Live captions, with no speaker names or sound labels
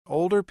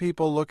older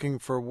people looking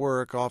for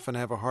work often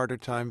have a harder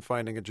time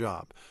finding a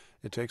job.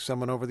 It takes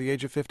someone over the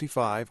age of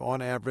 55,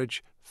 on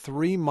average,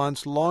 3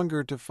 months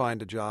longer to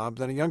find a job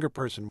than a younger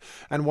person.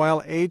 And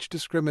while age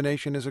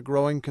discrimination is a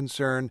growing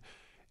concern,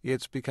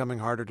 it's becoming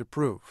harder to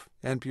prove.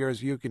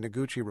 NPR's Yuki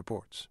Noguchi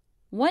reports.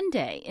 One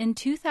day in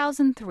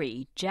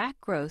 2003, Jack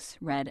Gross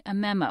read a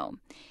memo.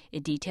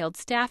 It detailed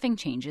staffing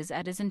changes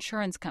at his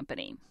insurance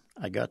company.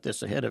 I got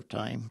this ahead of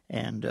time,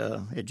 and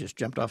it just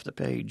jumped off the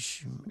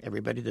page.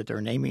 Everybody that they're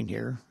naming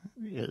here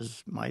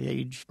is my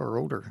age or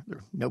older.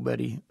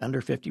 Nobody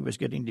under 50 was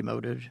getting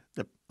demoted.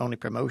 The only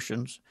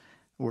promotions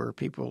were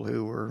people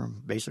who were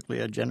basically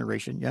a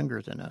generation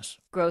younger than us.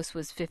 Gross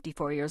was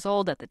 54 years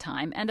old at the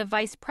time and a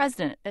vice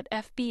president at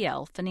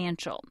FBL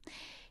Financial.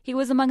 He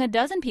was among a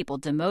dozen people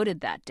demoted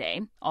that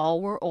day.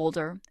 All were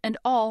older, and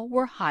all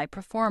were high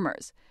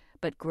performers.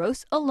 But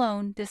Gross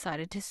alone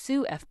decided to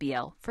sue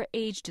FBL for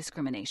age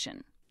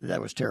discrimination. That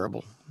was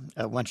terrible.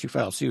 Once you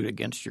file suit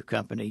against your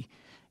company,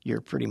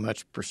 you're pretty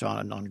much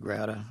persona non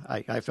grata.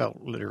 I felt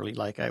literally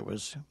like I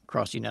was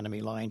crossing enemy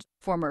lines.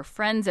 Former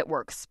friends at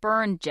work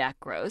spurned Jack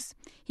Gross.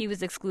 He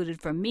was excluded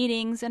from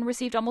meetings and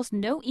received almost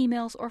no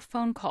emails or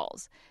phone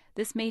calls.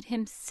 This made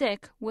him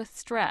sick with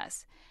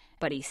stress.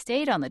 But he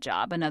stayed on the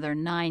job another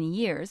 9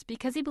 years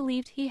because he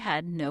believed he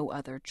had no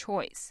other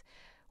choice.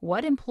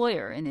 What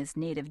employer in his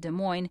native Des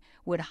Moines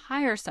would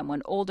hire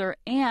someone older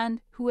and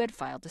who had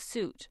filed a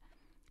suit?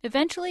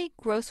 Eventually,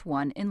 Gross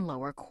won in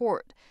lower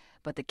court,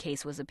 but the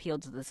case was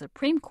appealed to the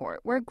Supreme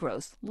Court, where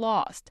Gross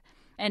lost.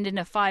 And in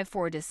a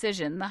 5-4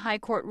 decision, the High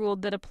Court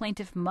ruled that a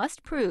plaintiff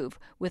must prove,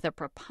 with a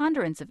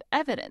preponderance of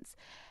evidence,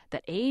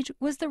 that age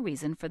was the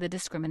reason for the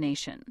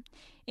discrimination.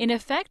 In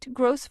effect,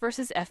 Gross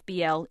versus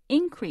FBL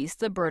increased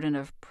the burden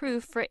of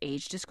proof for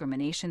age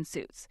discrimination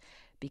suits.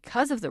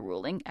 Because of the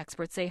ruling,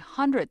 experts say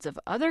hundreds of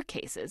other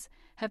cases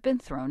have been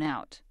thrown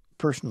out.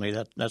 Personally,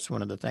 that's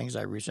one of the things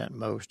I resent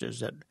most, is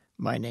that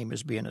my name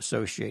is being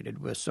associated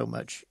with so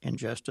much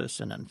injustice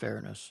and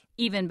unfairness.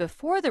 Even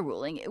before the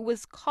ruling, it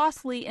was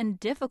costly and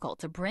difficult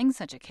to bring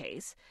such a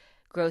case.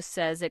 Gross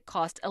says it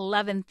cost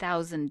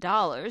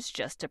 $11,000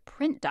 just to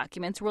print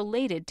documents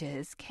related to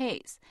his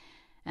case.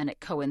 And it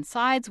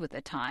coincides with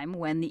a time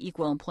when the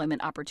Equal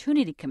Employment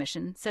Opportunity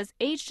Commission says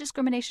age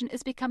discrimination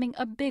is becoming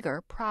a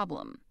bigger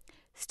problem.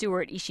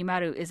 Stuart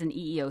Ishimaru is an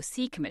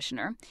EEOC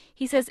commissioner.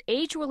 He says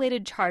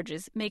age-related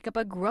charges make up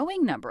a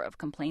growing number of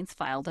complaints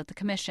filed at the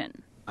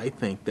commission. I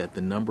think that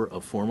the number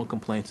of formal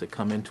complaints that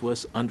come into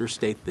us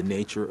understate the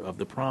nature of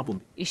the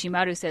problem.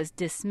 Ishimaru says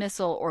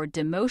dismissal or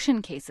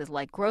demotion cases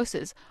like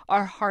Gross's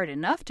are hard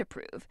enough to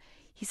prove.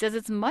 He says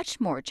it's much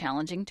more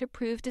challenging to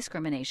prove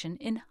discrimination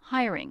in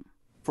hiring.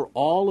 For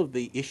all of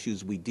the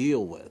issues we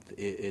deal with,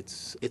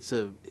 it's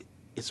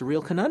a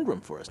real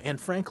conundrum for us. And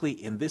frankly,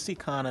 in this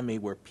economy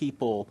where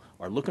people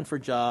are looking for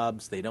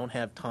jobs, they don't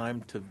have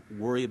time to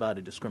worry about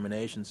a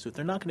discrimination suit,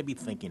 they're not going to be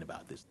thinking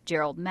about this.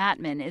 Gerald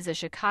Mattman is a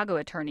Chicago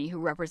attorney who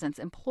represents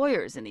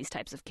employers in these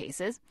types of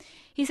cases.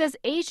 He says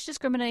age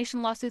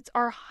discrimination lawsuits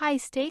are high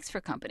stakes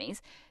for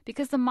companies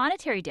because the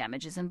monetary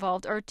damages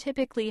involved are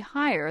typically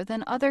higher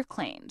than other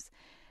claims.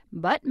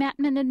 But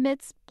Mattman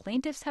admits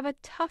plaintiffs have a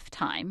tough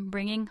time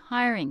bringing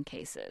hiring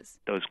cases.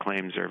 Those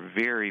claims are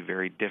very,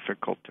 very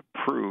difficult to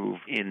prove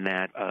in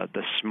that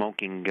the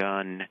smoking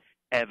gun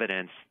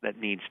evidence that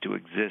needs to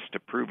exist to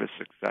prove a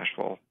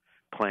successful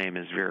claim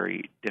is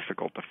very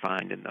difficult to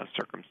find in those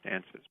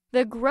circumstances.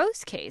 The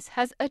Gross case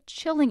has a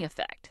chilling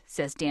effect,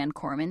 says Dan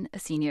Corman, a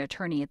senior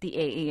attorney at the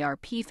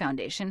AARP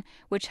Foundation,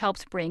 which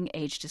helps bring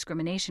age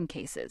discrimination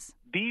cases.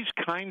 These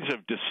kinds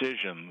of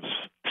decisions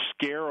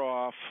scare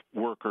off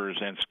workers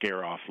and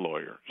scare off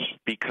lawyers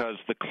because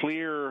the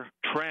clear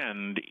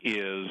trend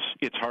is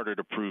it's harder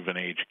to prove an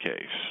age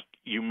case.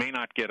 You may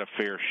not get a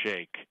fair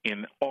shake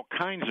in all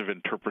kinds of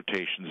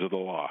interpretations of the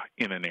law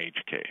in an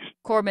age case.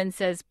 Corbin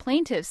says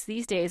plaintiffs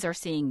these days are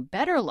seeing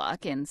better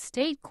luck in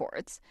state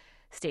courts.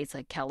 States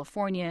like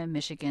California,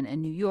 Michigan,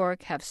 and New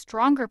York have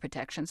stronger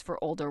protections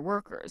for older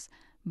workers.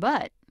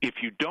 But if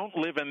you don't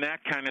live in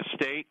that kind of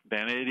state,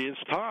 then it is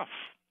tough.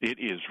 It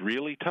is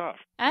really tough.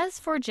 As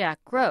for Jack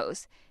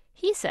Gross,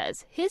 he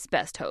says his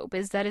best hope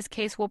is that his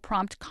case will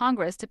prompt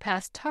Congress to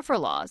pass tougher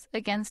laws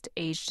against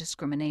age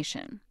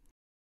discrimination.